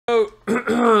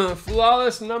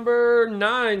Flawless number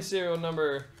 9 serial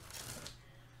number.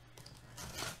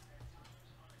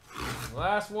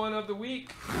 Last one of the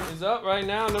week is up right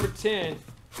now, number 10.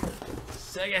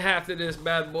 Second half to this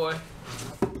bad boy.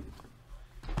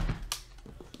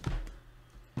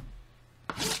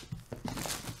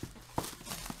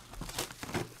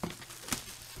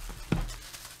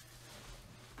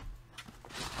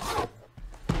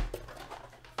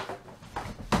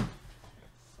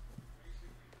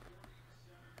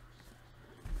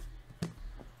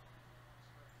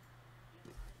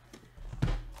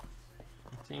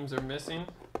 Teams are missing.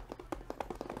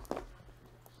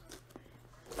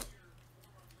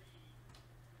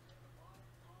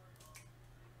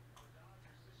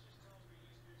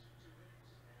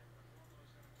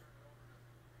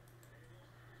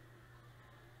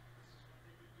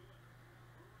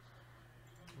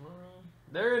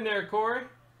 They're in there, Corey.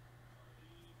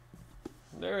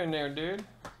 They're in there, dude.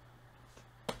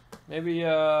 Maybe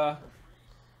clear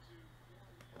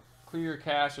your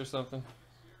cache or something.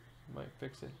 Might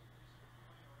fix it.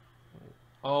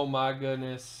 Oh my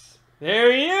goodness.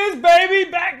 There he is, baby!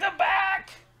 Back to back!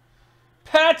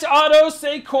 Patch auto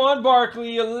Saquon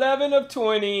Barkley, 11 of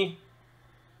 20.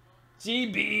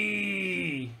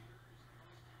 GB.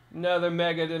 Another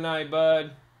mega tonight,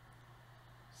 bud.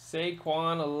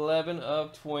 Saquon, 11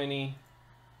 of 20.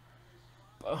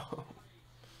 Boom.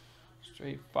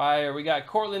 Straight fire. We got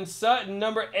Cortland Sutton,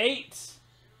 number 8.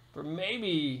 For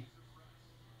maybe.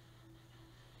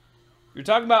 You're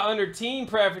talking about under team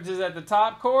preferences at the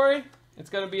top, Corey. It's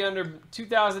going to be under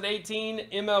 2018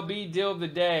 MLB Deal of the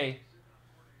Day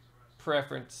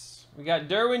preference. We got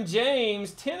Derwin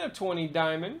James, 10 of 20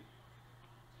 diamond.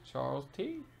 Charles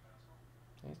T.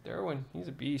 He's Derwin. He's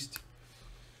a beast.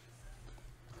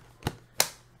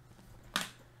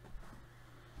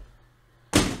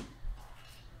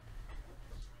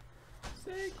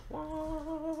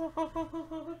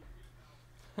 Saquon.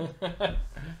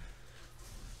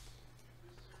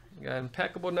 Got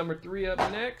impeccable number 3 up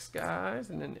next, guys,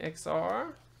 and then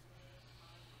XR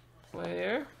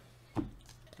player.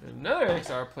 Another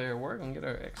XR player. We're gonna get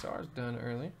our XRs done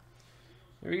early.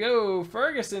 Here we go,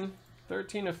 Ferguson,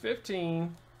 13 of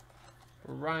 15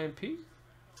 for Ryan P.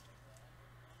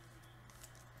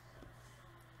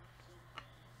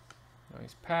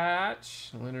 Nice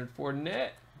patch. Leonard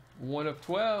Fournette, 1 of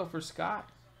 12 for Scott.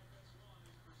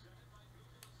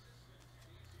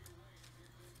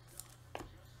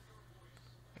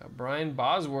 Got Brian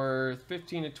Bosworth,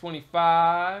 15 of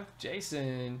 25.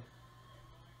 Jason.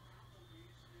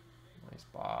 Nice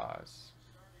Boz.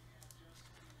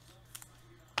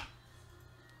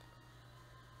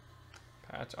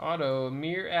 Patch auto.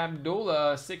 Amir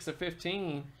Abdullah, 6 of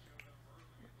 15.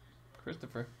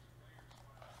 Christopher.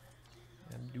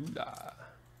 Abdullah.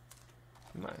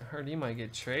 He might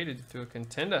get traded to a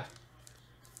contender.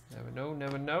 Never know,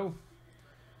 never know.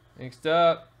 Next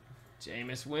up.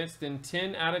 Jameis Winston,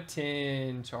 10 out of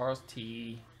 10. Charles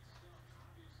T.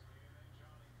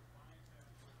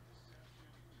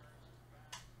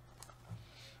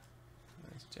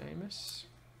 Nice Jameis.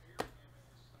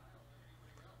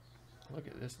 Look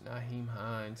at this Nyheim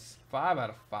Hines. 5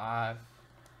 out of 5.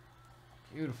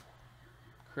 Beautiful.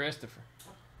 Christopher.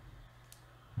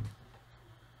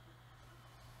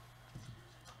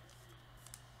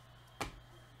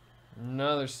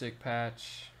 Another sick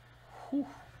patch. Whew.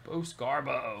 Bo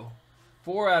Scarbo,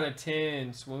 4 out of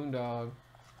 10. Swoon Dog.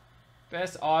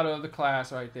 Best auto of the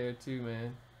class right there too,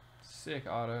 man. Sick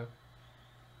auto.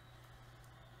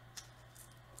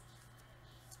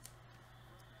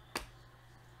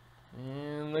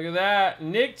 And look at that.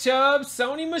 Nick Chubb,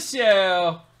 Sony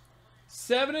Michel.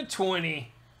 7 of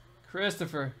 20.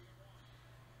 Christopher.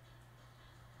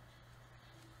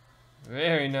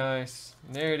 Very nice.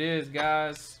 And there it is,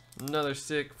 guys. Another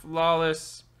sick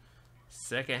flawless.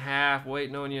 Second half,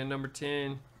 waiting on you, number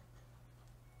 10.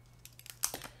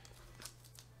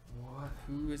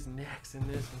 Who is next in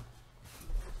this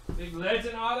one? Big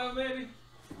legend auto, maybe?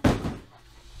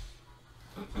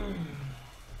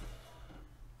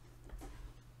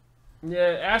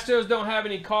 Yeah, Astros don't have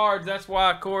any cards. That's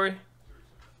why, Corey.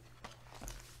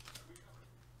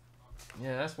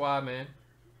 Yeah, that's why, man.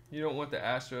 You don't want the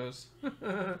Astros.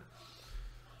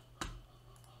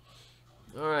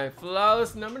 All right,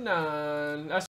 flawless number 9. That's